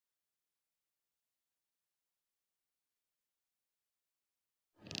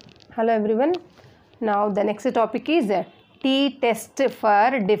Hello everyone. Now the next topic is t-test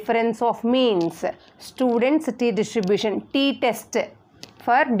for difference of means. Students t distribution. T-test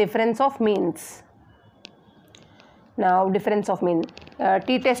for difference of means. Now difference of mean.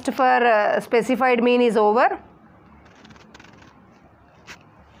 T-test for specified mean is over.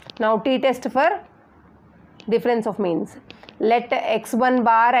 Now t-test for difference of means. Let x1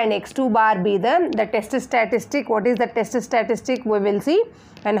 bar and x2 bar be the test statistic. What is the test statistic we will see,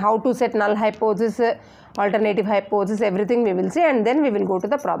 and how to set null hypothesis, alternative hypothesis, everything we will see, and then we will go to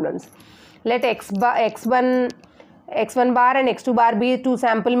the problems. Let x1 bar and x2 bar be two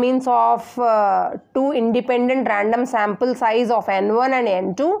sample means of two independent random sample size of n1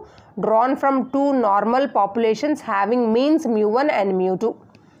 and n2 drawn from two normal populations having means mu1 and mu2.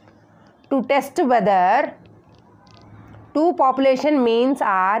 To test whether two population means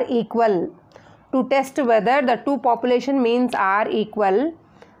are equal. To test whether the two population means are equal,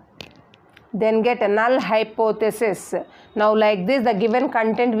 then get a null hypothesis. Now like this, the given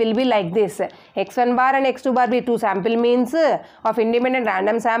content will be like this. x1 bar and x2 bar be two sample means of independent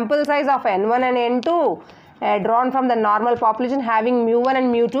random sample size of n1 and n2 drawn from the normal population having mu1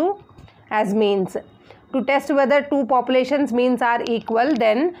 and mu2 as means. To test whether two populations means are equal,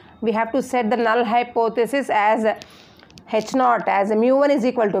 then we have to set the null hypothesis as H0 as mu1 is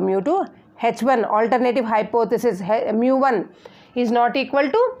equal to mu2. H1 alternative hypothesis mu1 is not equal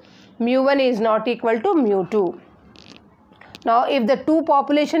to mu2. Now if the two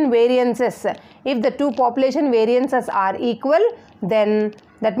population variances are equal, then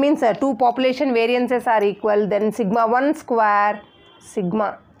that means two population variances are equal, then sigma 1 square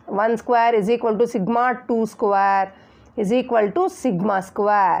is equal to sigma 2 square is equal to sigma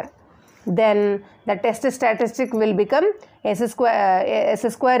square. Then the test statistic will become s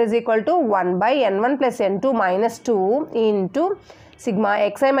square is equal to 1 by n1 plus n2 minus 2 into sigma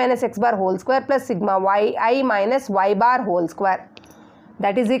xi minus x bar whole square plus sigma yi minus y bar whole square.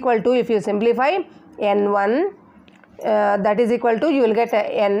 That is equal to, if you simplify, n1 that is equal to, you will get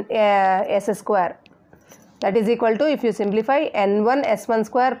s square. That is equal to, if you simplify, n1 s1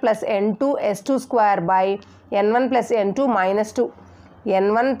 square plus n2 s2 square by n1 plus n2 minus 2.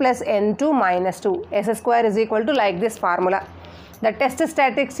 n1 plus n2 minus 2. S square is equal to, like this formula. The test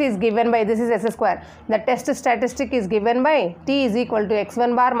statistic is given by, this is s square. The test statistic is given by t is equal to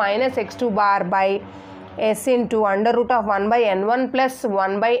x1 bar minus x2 bar by s into under root of 1 by n1 plus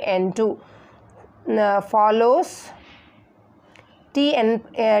 1 by n2 follows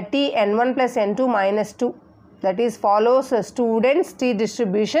tn1 plus n2 minus 2. That is follows students t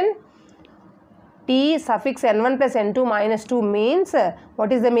distribution. T suffix n1 plus n2 minus 2 means,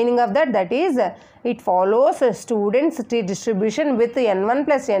 what is the meaning of that? That is, it follows students t distribution with n1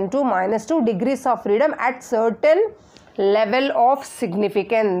 plus n2 minus 2 degrees of freedom at certain level of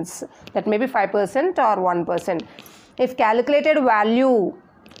significance. That may be 5% or 1%. If calculated value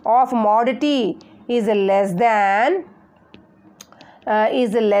of mod t is less than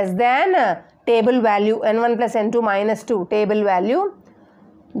table value n1 plus n2 minus 2 table value,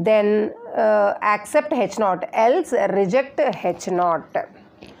 then accept H0, else reject H0.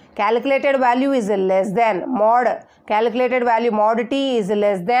 Calculated value is less than calculated value mod t is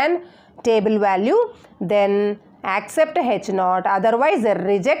less than table value, then accept H0, otherwise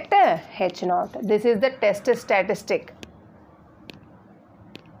reject H0. This is the test statistic.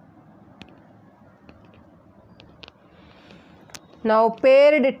 Now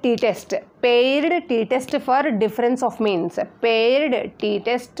paired t-test. Paired t-test for difference of means. Paired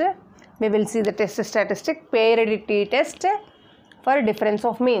t-test, we will see the test statistic. Paired t-test for difference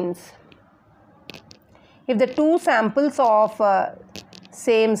of means. If the two samples of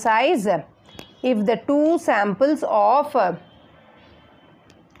same size,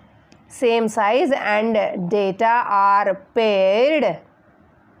 and data are paired,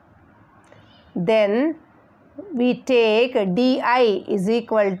 then we take di is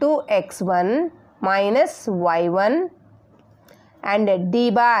equal to x1 minus y1 and d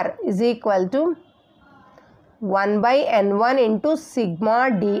bar is equal to 1 by n1 into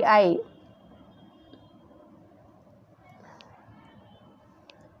sigma di.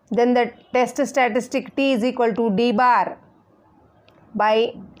 Then the test statistic t is equal to d bar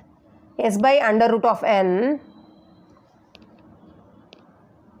by s by under root of n.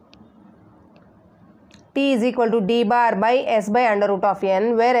 T is equal to d bar by s by under root of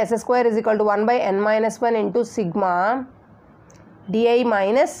n, where s square is equal to 1 by n minus 1 into sigma di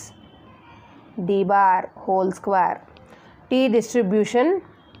minus d bar whole square. T distribution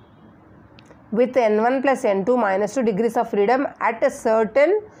with n1 plus n2 minus 2 degrees of freedom at a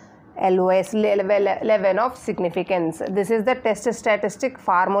certain LOS, level of significance. This is the test statistic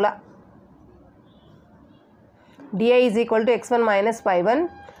formula. Di is equal to x1 minus y1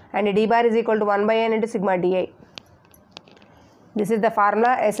 and d bar is equal to 1 by n into sigma di. This is the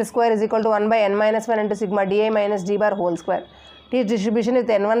formula. S square is equal to 1 by n minus 1 into sigma di minus d bar whole square. T distribution is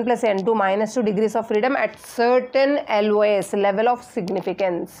n1 plus n2 minus 2 degrees of freedom at certain LOS, level of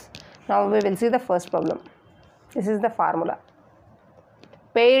significance. Now we will see the first problem. This is the formula.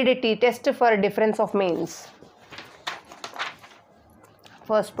 Paired t-test for difference of means.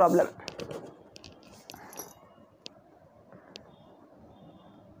 First problem.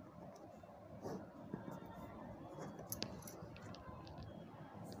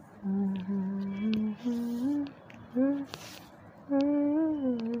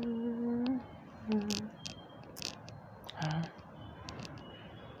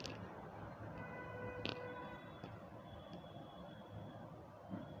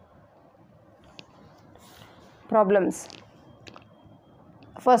 Problems.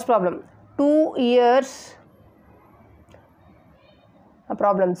 First problem. 2 years.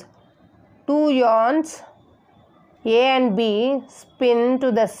 Problems. 2 yarns A and B spin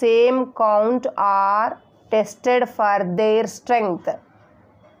to the same count are tested for their strength.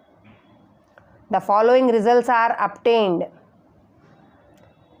 The following results are obtained.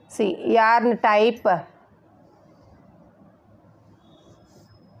 See, yarn type.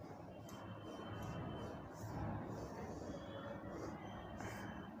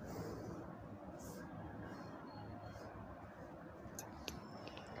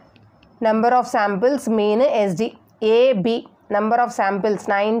 Number of samples, mean SD. A, B. Number of samples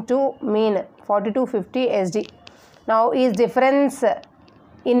 9 to mean 42, 50 SD. Now, is difference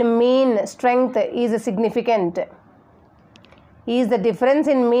in mean strength is significant? Is the difference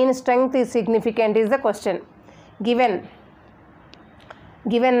in mean strength is significant is the question. Given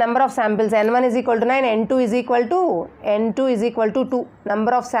number of samples n1 is equal to 9, n2 is equal to 2.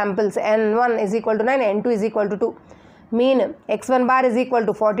 Number of samples n1 is equal to 9, n2 is equal to 2. Mean x1 bar is equal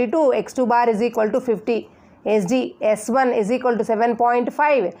to 42, x2 bar is equal to 50. SD, S1 is equal to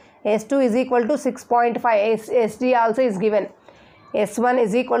 7.5, S2 is equal to 6.5, SD also is given. S1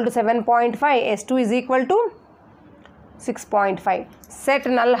 is equal to 7.5, S2 is equal to 6.5. Set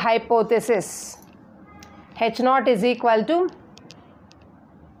null hypothesis. H0 is equal to,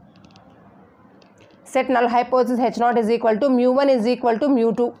 set null hypothesis H0 is equal to mu1 is equal to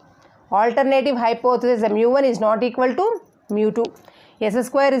mu2. Alternative hypothesis mu1 is not equal to mu2. S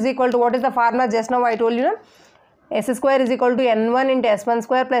square is equal to, what is the formula? Just now I told you, S square is equal to n1 into s1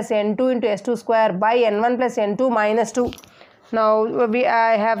 square plus n2 into s2 square by n1 plus n2 minus 2. Now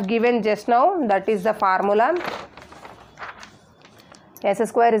I have given just now, that is the formula. S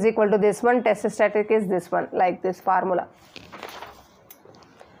square is equal to this one, test static is this one, like this formula.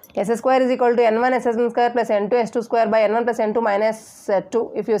 S square is equal to n1 s1 square plus n2 s2 square by n1 plus n2 minus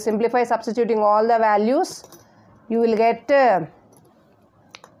 2. If you simplify substituting all the values, you will get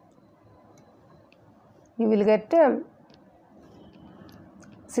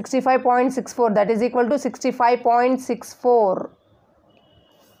 65.64, that is equal to 65.64.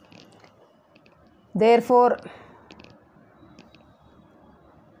 Therefore,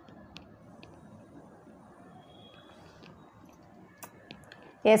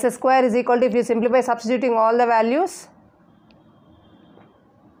 S square is equal to, if you simplify substituting all the values,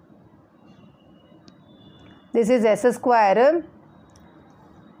 this is S square.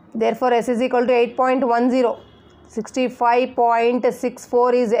 Therefore, S is equal to 8.10.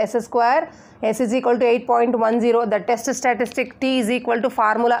 65.64 is S square. S is equal to 8.10. The test statistic T is equal to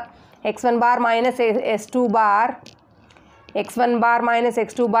formula x1 bar minus s2 bar. x1 bar minus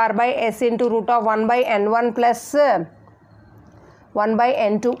x2 bar by s into root of 1 by n1 plus 1 by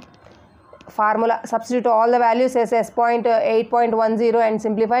n2. Formula, substitute all the values as s.8.10 and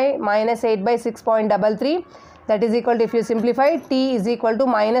simplify, minus 8 by 6.33. That is equal to, if you simplify, T is equal to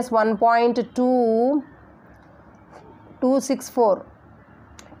minus 1.2264.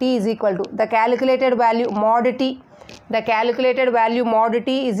 T is equal to, the calculated value mod T. The calculated value mod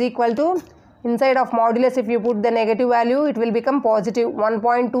T is equal to, inside of modulus if you put the negative value, it will become positive.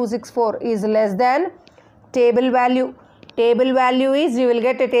 1.264 is less than table value. Table value is, you will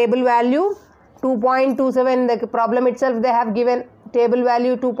get a table value 2.27. The problem itself they have given table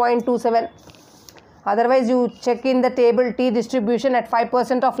value 2.27. Otherwise, you check in the table T distribution at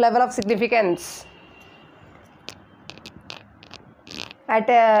 5% of level of significance. At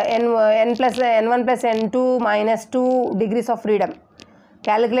n1 plus n2 minus 2 degrees of freedom.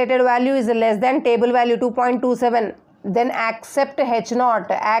 Calculated value is less than table value 2.27. Then accept H0.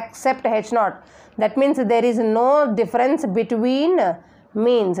 Accept H0. That means there is no difference between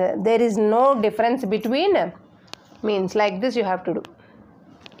means there is no difference between means. Like this you have to do.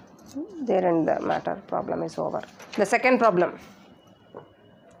 There and the matter, problem is over. The second problem.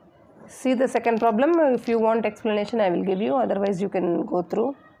 See the second problem. If you want explanation I will give you, otherwise you can go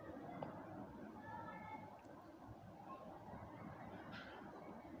through.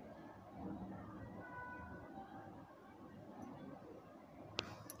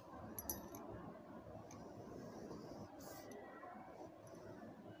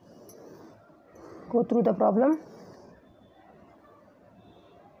 Go through the problem.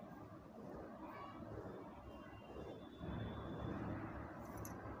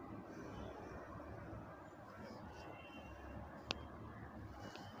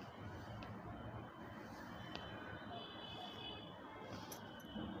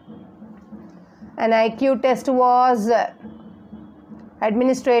 An IQ test was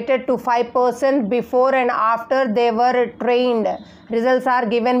administered to 5% before and after they were trained. Results are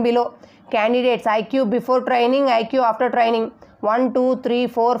given below. Candidates IQ before training, IQ after training. 1, 2, 3,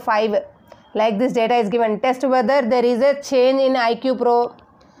 4, 5. Like this data is given. Test whether there is a change in IQ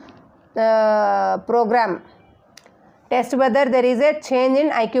program. Test whether there is a change in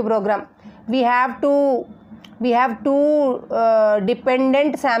IQ program. We have two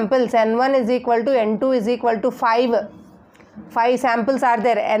dependent samples. N1 is equal to N2 is equal to 5. 5 samples are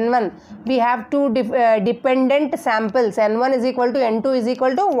there. N1. We have two dependent samples. N1 is equal to N2 is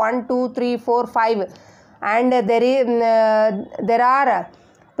equal to 1, 2, 3, 4, 5. And there are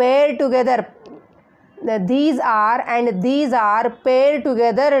paired together. These are paired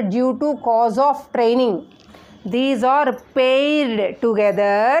together due to cause of training. These are paired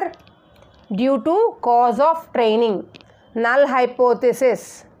together due to cause of training. Null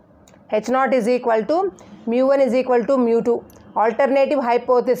hypothesis. H0 is equal to mu1 is equal to mu2. Alternative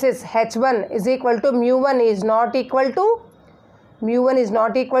hypothesis H1 is equal to mu1 is not equal to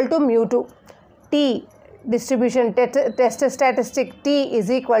mu2. T distribution test statistic T is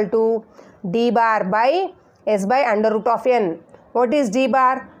equal to d bar by S by under root of n. What is d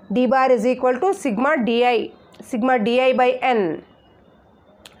bar? D bar is equal to sigma di by n.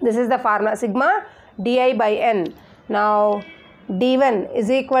 This is the formula, sigma di by n. Now d1 is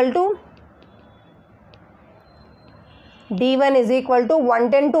equal to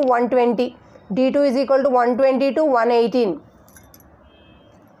 110 to 120. d2 is equal to 120 to 118.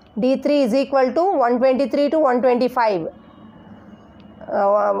 d3 is equal to 123 to 125.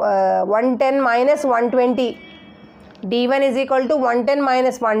 110 minus 120. d1 is equal to 110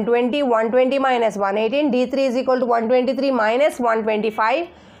 minus 120, 120 minus 118. d3 is equal to 123 minus 125.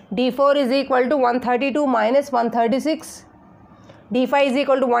 d4 is equal to 132 minus 136. d5 is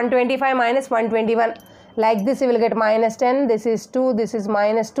equal to 125 minus 121. Like this you will get minus 10, this is 2, this is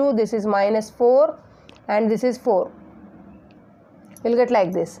minus 2, this is minus 4 and this is 4. You will get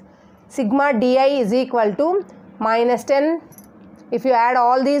like this. Sigma di is equal to minus 10. If you add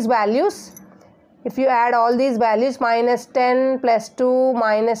all these values, minus 10 plus 2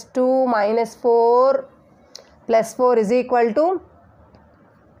 minus 2 minus 4 plus 4 is equal to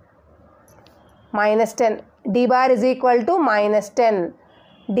minus 10. D bar is equal to minus 10.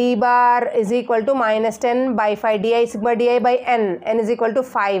 D bar is equal to minus 10 by 5. Di sigma di by n. N is equal to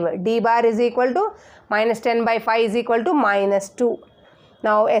 5. D bar is equal to minus 10 by 5 is equal to minus 2.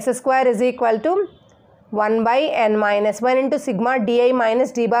 Now S square is equal to 1 by n minus 1 into sigma di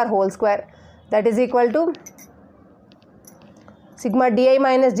minus d bar whole square. That is equal to sigma di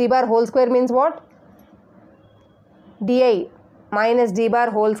minus d bar whole square means what? Di minus d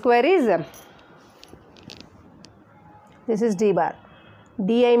bar whole square is, this is d bar.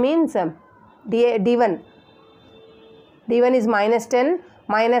 Di means d1. d1 is minus 10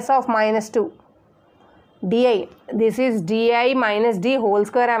 minus of minus 2. Di, this is di minus d whole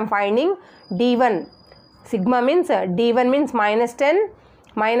square I am finding. d1 sigma means d1 means minus 10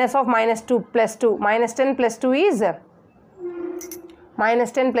 minus of minus 2 plus 2. Minus 10 plus 2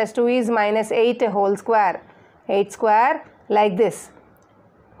 is minus 8 whole square. 8 square like this.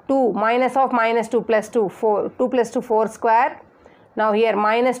 2 minus of minus 2 plus 2 4. 2 plus 2 4 square. Now here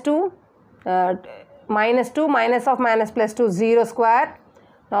minus 2 minus of minus plus 2 0 square.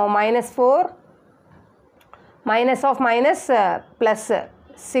 Now minus 4 minus of minus plus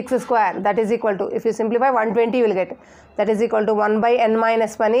 6 square, that is equal to, if you simplify 120 you will get, that is equal to 1 by n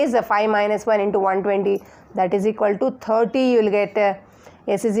minus 1 is 5 minus 1 into 120, that is equal to 30. You will get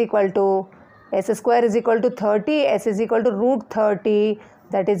s is equal to, s square is equal to 30, s is equal to root 30,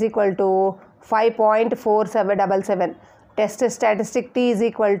 that is equal to 5.4777. Test statistic T is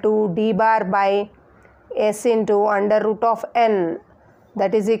equal to d bar by s into under root of n,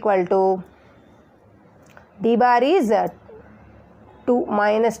 that is equal to, d bar is 2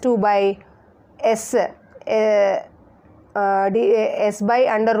 minus 2 by s s by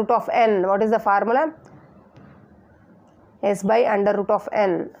under root of n. What is the formula? S by under root of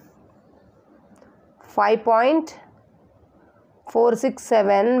n.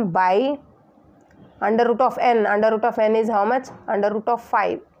 5.467 by under root of n. Under root of n is how much? Under root of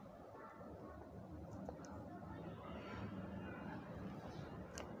 5.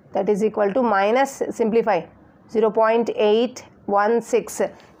 That is equal to minus, simplify, 0.816.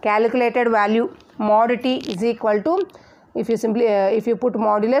 Calculated value mod t is equal to, if you put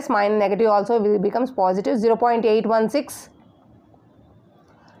modulus, minus negative also becomes positive, 0.816.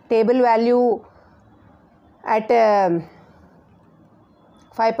 Table value at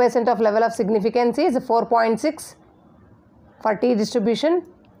 5% of level of significance is 4.6 for t distribution.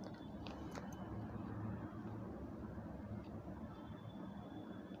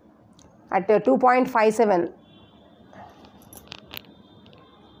 At 2.57.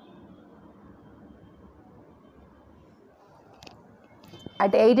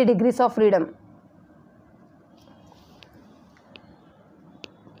 At 8 degrees of freedom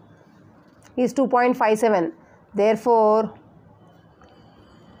is 2.57. Therefore,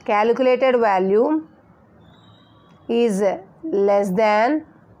 calculated value is less than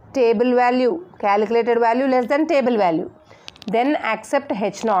table value. Calculated value less than table value. Then accept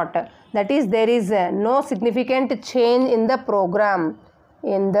H naught. That is, there is no significant change in the program.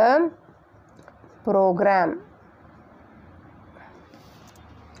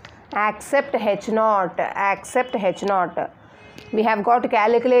 Accept H naught. Accept H naught. We have got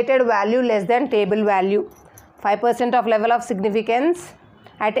calculated value less than table value. 5% of level of significance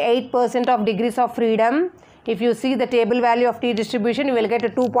at 8% of degrees of freedom. If you see the table value of t distribution, you will get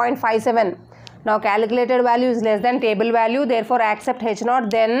 2.57. Now calculated value is less than table value, therefore accept H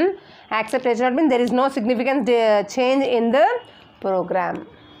naught. Then accept H naught means there is no significant change in the program.